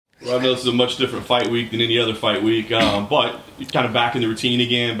Well, I know this is a much different fight week than any other fight week, but you're kind of back in the routine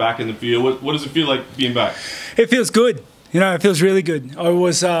again, back in the field. What does it feel like being back? It feels good. You know, it feels really good. I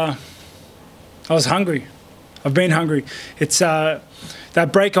was hungry. I've been hungry. It's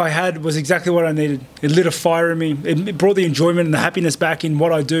that break I had was exactly what I needed. It lit a fire in me. It brought the enjoyment and the happiness back in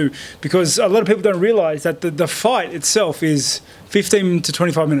what I do, because a lot of people don't realize that the fight itself is 15 to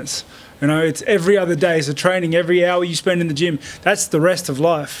 25 minutes. You know, it's every other day. So training, every hour you spend in the gym, that's the rest of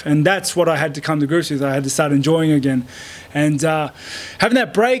life. And that's what I had to come to grips with. I had to start enjoying again. And having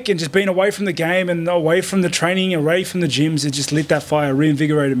that break and just being away from the game and away from the training, away from the gyms, it just lit that fire,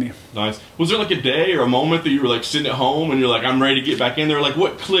 reinvigorated me. Nice. Was there like a day or a moment that you were like sitting at home and you're like, I'm ready to get back in there? Like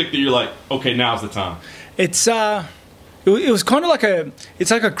what clicked that you're like, okay, now's the time? It was kind of like it's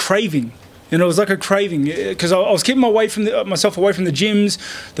like a craving. You know, it was like a craving, because I was keeping myself away from the gyms,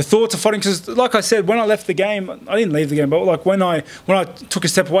 the thoughts of fighting. Because, like I said, when I left the game, I didn't leave the game, but like when I took a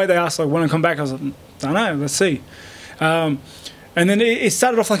step away, they asked like when I come back. I was like, I don't know, let's see. And then it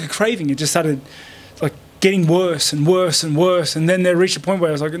started off like a craving. It just started like getting worse and worse and worse. And then there reached a point where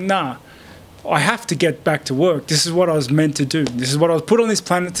I was like, nah, I have to get back to work. This is what I was meant to do. This is what I was put on this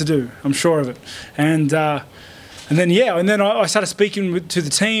planet to do. I'm sure of it. And then I started speaking to the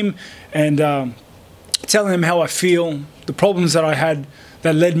team and telling them how I feel, the problems that I had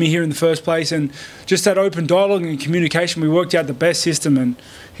that led me here in the first place, and just that open dialogue and communication. We worked out the best system, and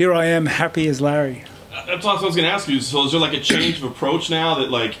here I am, happy as Larry. That's what I was going to ask you. So is there like a change of approach now that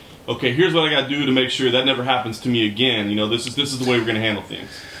like, okay, here's what I got to do to make sure that never happens to me again? You know, this is the way we're going to handle things.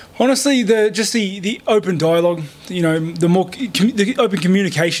 Honestly, the open dialogue, you know, the open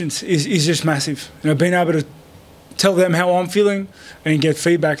communications is just massive. You know, being able to tell them how I'm feeling and get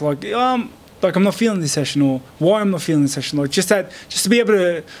feedback like I'm not feeling this session, or why I'm not feeling this session. Like just to be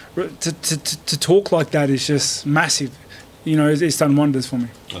able to talk like that is just massive. You know, it's done wonders for me.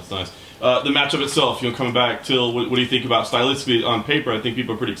 That's nice. The matchup itself, you know, coming back, Till, what do you think about stylistically on paper? I think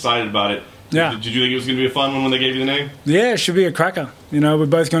people are pretty excited about it. Yeah. Did you think it was going to be a fun one when they gave you the name? Yeah, it should be a cracker. You know, we're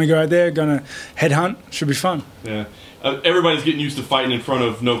both going to go out there, going to headhunt. Should be fun. Yeah. Everybody's getting used to fighting in front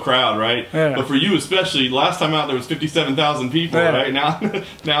of no crowd, right? Yeah. But for you especially, last time out there was 57,000 people, yeah. Right?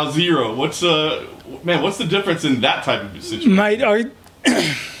 Now zero. What's the difference in that type of situation? Mate,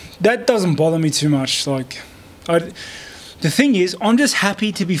 that doesn't bother me too much. Like, the thing is, I'm just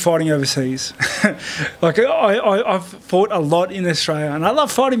happy to be fighting overseas. Like, I've fought a lot in Australia, and I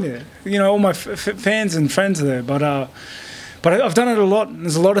love fighting there. You know, all my fans and friends are there, but I've done it a lot.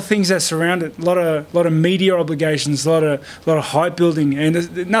 There's a lot of things that surround it. A lot of media obligations, a lot of hype building,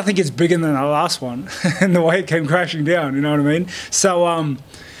 and nothing gets bigger than the last one. And the way it came crashing down, you know what I mean? So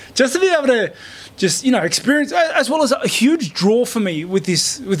just to be able to just, you know, experience, as well as a huge draw for me with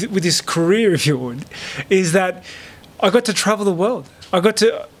this career, if you would, is that I got to travel the world.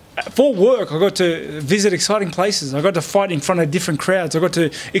 For work, I got to visit exciting places. I got to fight in front of different crowds. I got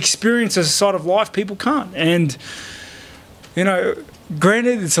to experience a side of life people can't. And you know,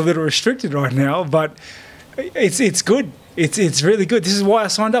 granted, it's a little restricted right now, but it's good. It's really good. This is why I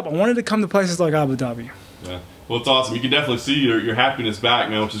signed up. I wanted to come to places like Abu Dhabi. Yeah. Well, it's awesome. You can definitely see your happiness back,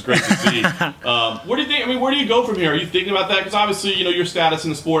 man, which is great to see. What do you think? I mean, where do you go from here? Are you thinking about that? Because obviously, you know, your status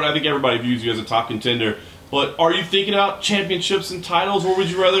in the sport, I think everybody views you as a top contender. But are you thinking about championships and titles, or would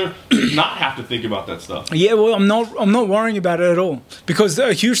you rather not have to think about that stuff? Yeah, well, I'm not worrying about it at all, because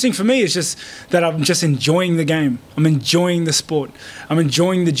a huge thing for me is just that I'm just enjoying the game. I'm enjoying the sport. I'm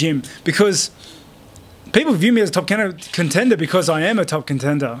enjoying the gym, because people view me as a top contender because I am a top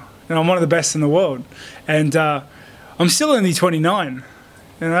contender, and I'm one of the best in the world. And I'm still only 29.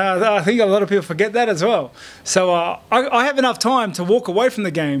 And I think a lot of people forget that as well. So I have enough time to walk away from the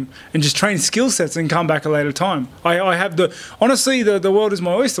game and just train skill sets and come back a later time. Honestly, the world is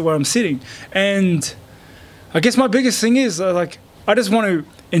my oyster where I'm sitting. And I guess my biggest thing is, like, I just want to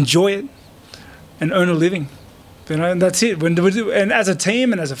enjoy it and earn a living. You know, and that's it. And as a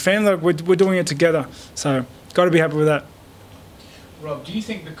team and as a family, like, we're doing it together. So got to be happy with that. Rob, do you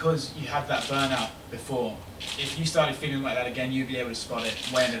think because you had that burnout before, if you started feeling like that again, you'd be able to spot it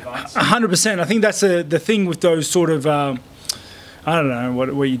way in advance? 100%. I think that's the thing with those sort of, I don't know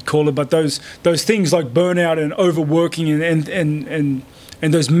what you'd call it, but those things like burnout and overworking and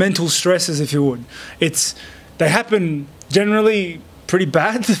those mental stresses, if you would. They happen generally pretty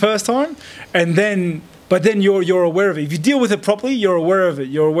bad the first time, but then you're aware of it. If you deal with it properly, you're aware of it.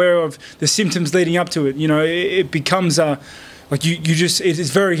 You're aware of the symptoms leading up to it. You know, it becomes like it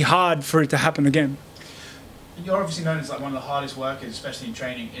is very hard for it to happen again. You're obviously known as like one of the hardest workers, especially in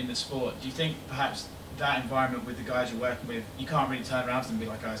training in the sport. Do you think perhaps that environment with the guys you're working with, you can't really turn around to them and be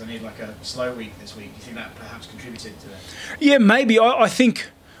like, guys, I need like a slow week this week? Do you think that perhaps contributed to it? Yeah, maybe. I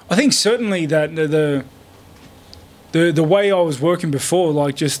think I think certainly that the way I was working before,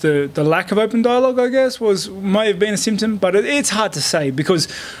 like just the lack of open dialogue, I guess, may have been a symptom, but it's hard to say because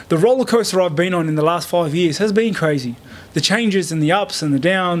the roller coaster I've been on in the last 5 years has been crazy. The changes and the ups and the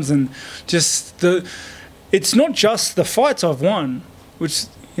downs and just it's not just the fights I've won, which,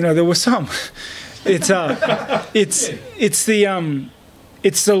 you know, there were some. It's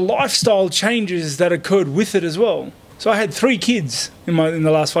the lifestyle changes that occurred with it as well. So I had 3 kids in the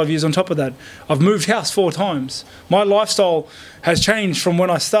last 5 years on top of that. I've moved house 4 times. My lifestyle has changed from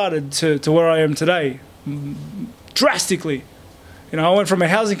when I started to where I am today, drastically. You know, I went from a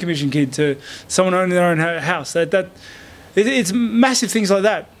housing commission kid to someone owning their own house. It's massive things like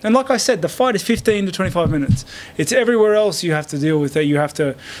that. And like I said, the fight is 15 to 25 minutes. It's everywhere else you have to deal with that you have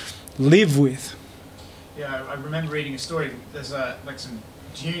to live with. Yeah, I remember reading a story. There's like some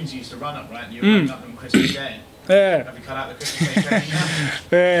dunes you used to run up, right? And you were running up on Christmas Day. Yeah. Have you cut out the Christmas Day training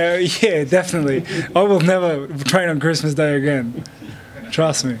now? Yeah, definitely. I will never train on Christmas Day again.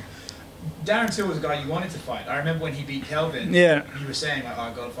 Trust me. Darren Till was a guy you wanted to fight. I remember when he beat Kelvin. Yeah. You were saying like, "Oh,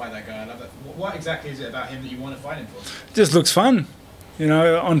 I've got to fight that guy. I love that." What exactly is it about him that you want to fight him for? It just looks fun, you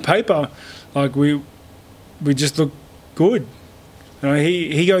know. On paper, like we just look good. You know,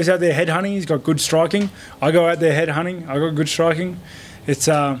 he goes out there head hunting. He's got good striking. I go out there head hunting. I got good striking. It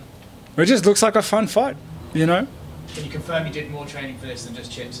just looks like a fun fight, you know. Can you confirm you did more training for this than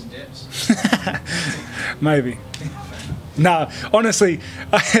just chips and dips? Maybe. No, honestly,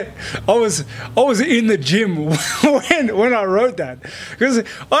 I was in the gym when I wrote that because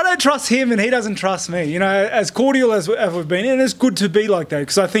I don't trust him and he doesn't trust me. You know, as cordial as we've been, and it's good to be like that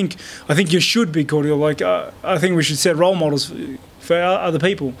because I think you should be cordial. Like I think we should set role models for other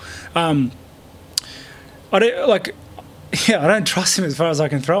people. I don't trust him as far as I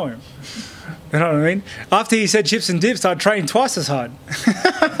can throw him. You know what I mean? After he said chips and dips, I'd train twice as hard.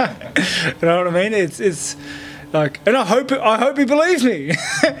 You know what I mean? It's like, and I hope he believes me.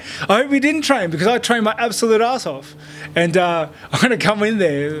 I hope he didn't train because I trained my absolute ass off, and I'm gonna come in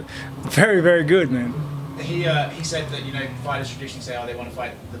there very, very good, man. He said that, you know, fighters traditionally say, oh, they want to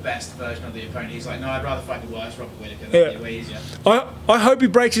fight the best version of the opponent. He's like, no, I'd rather fight the worst Robert Whittaker. That'd be way easier. I hope he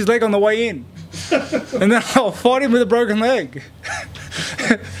breaks his leg on the way in, and then I'll fight him with a broken leg.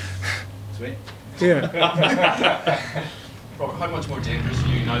 Sweet. Yeah. Robert, how much more dangerous are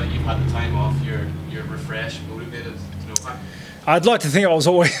you now that you've had the time off? You're refreshed, motivated. You know, I'd like to think I was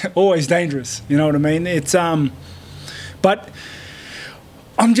always dangerous. You know what I mean? It's but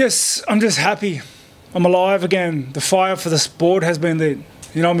I'm just happy. I'm alive again. The fire for the sport has been lit.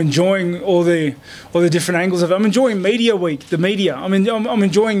 You know, I'm enjoying all the different angles of it. I'm enjoying media week, the media. I'm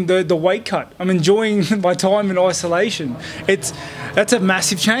enjoying the weight cut. I'm enjoying my time in isolation. That's a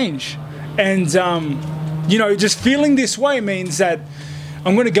massive change, and you know, just feeling this way means that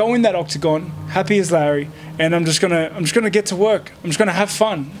I'm going to go in that octagon happy as Larry, and I'm just gonna get to work. I'm just gonna have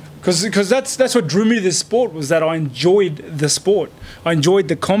fun. Because that's what drew me to this sport, was that I enjoyed the sport. I enjoyed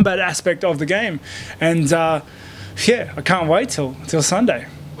the combat aspect of the game. And yeah, I can't wait till Sunday.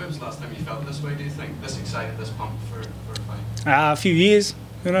 When was the last time you felt this way, do you think? This excited, this pumped for a fight? A few years,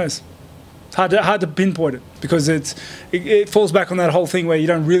 who knows? It's hard to pinpoint it because it falls back on that whole thing where you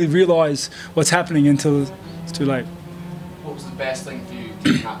don't really realise what's happening until it's too late. What was the best thing for you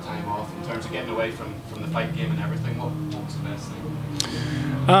taking that time off in terms of getting away from the fight game and everything? What was the best thing?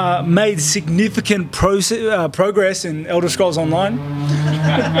 Made significant progress in Elder Scrolls Online.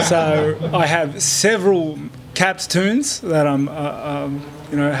 So I have several capped tunes that I'm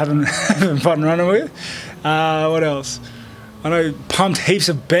you know, having fun running with. What else? I know pumped heaps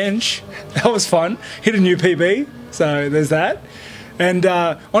of bench. That was fun. Hit a new PB. So there's that. And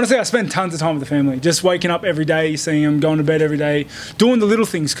honestly, I spend tons of time with the family. Just waking up every day, seeing them, going to bed every day, doing the little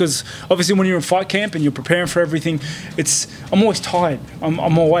things. Because obviously, when you're in fight camp and you're preparing for everything, I'm always tired.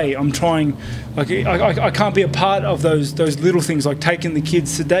 I'm away. I'm trying. Like I can't be a part of those little things, like taking the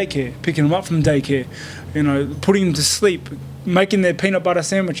kids to daycare, picking them up from daycare, you know, putting them to sleep, making their peanut butter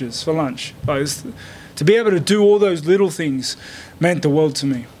sandwiches for lunch. To be able to do all those little things meant the world to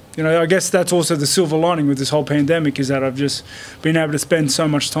me. You know, I guess that's also the silver lining with this whole pandemic, is that I've just been able to spend so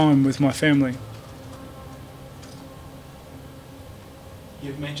much time with my family.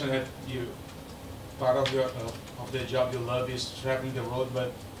 You've mentioned that part of the job you love is traveling the road,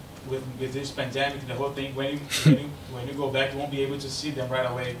 but with this pandemic, the whole thing, when you go back, you won't be able to see them right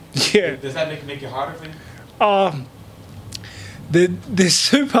away. Yeah. Does that make it harder for you? There's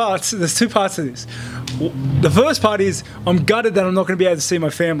two parts. There's two parts of this. The first part is I'm gutted that I'm not going to be able to see my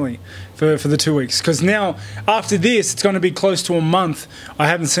family for the 2 weeks, because now after this it's going to be close to a month I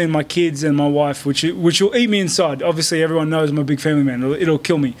haven't seen my kids and my wife, which will eat me inside. Obviously everyone knows I'm a big family man. It'll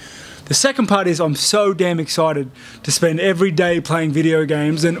kill me. The second part is I'm so damn excited to spend every day playing video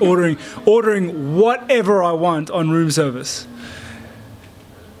games and ordering whatever I want on room service,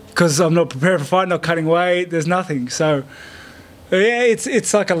 because I'm not prepared for fight, not cutting weight, there's nothing. So yeah,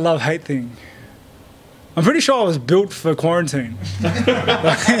 it's like a love-hate thing. I'm pretty sure I was built for quarantine.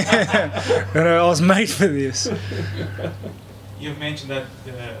 I was made for this. You've mentioned that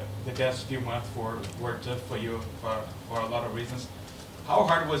the past few months were tough for you for a lot of reasons. How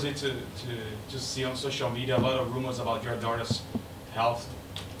hard was it to just see on social media a lot of rumors about your daughter's health?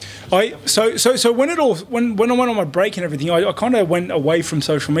 So when I went on my break and everything, I kind of went away from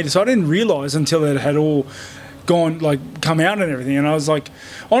social media. So I didn't realise until it had all come out and everything, and I was like,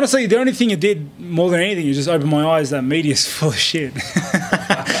 honestly, the only thing it did more than anything is just open my eyes that media's full of shit.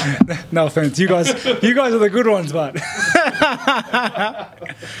 No offense, you guys are the good ones, but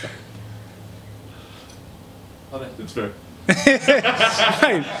It's fair.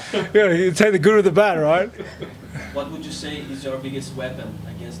 hey, you take the good with the bad, right? What would you say is your biggest weapon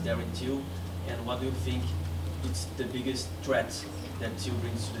against Darren Till, and what do you think is the biggest threat that Till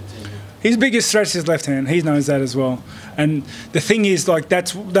brings to the table? His biggest threat is his left hand. He knows that as well. And the thing is, like,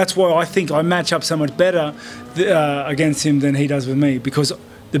 that's why I think I match up so much better against him than he does with me, because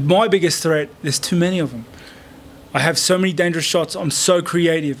my biggest threat, there's too many of them. I have so many dangerous shots. I'm so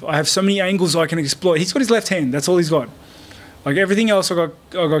creative. I have so many angles I can exploit. He's got his left hand. That's all he's got. Like, everything else I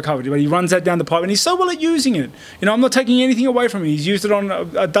got covered. But he runs that down the pipe, and he's so well at using it. You know, I'm not taking anything away from him. He's used it on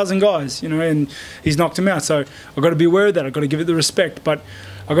a dozen guys, you know, and he's knocked him out. So I've got to be aware of that. I've got to give it the respect. But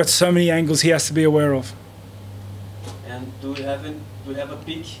I've got so many angles he has to be aware of. And do you have a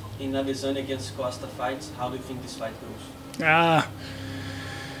pick in Adesanya against Costa fights? How do you think this fight goes?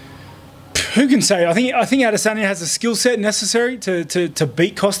 Who can say? I think Adesanya has the skill set necessary to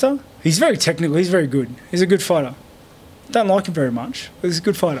beat Costa. He's very technical. He's very good. He's a good fighter. Don't like him very much, but he's a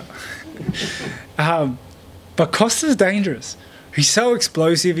good fighter. But Costa's dangerous. He's so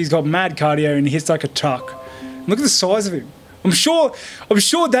explosive. He's got mad cardio and he hits like a truck. Look at the size of him. I'm sure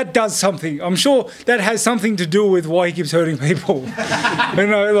that does something. I'm sure that has something to do with why he keeps hurting people. You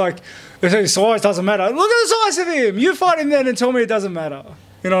know, like, they say size doesn't matter. Look at the size of him. You fight him then and tell me it doesn't matter.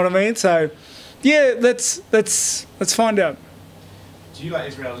 You know what I mean? So, yeah, let's find out. Do you like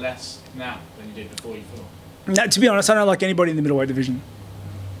Israel less now than you did before you fought? No, to be honest, I don't like anybody in the middleweight division.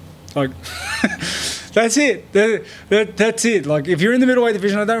 Like, that's it. That's it. Like, if you're in the middleweight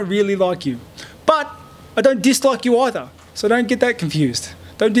division, I don't really like you. But I don't dislike you either. So don't get that confused.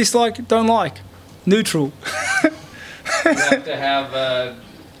 Don't dislike, don't like. Neutral. You have to have,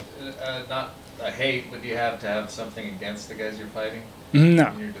 not a hate, but you have to have something against the guys you're fighting?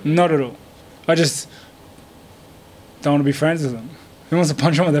 No, not at all. I just don't want to be friends with them. Who wants to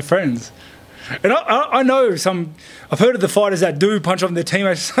punch on with their friends? And I know I've heard of the fighters that do punch on their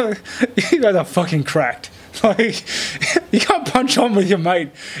teammates. You guys are fucking cracked. Like, you can't punch on with your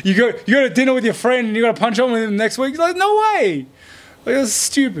mate. You go to dinner with your friend and you got to punch on with him next week. It's like, no way. Like, that's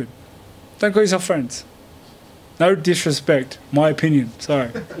stupid. Don't call yourself friends. No disrespect. My opinion. Sorry.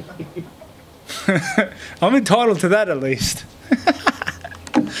 I'm entitled to that at least.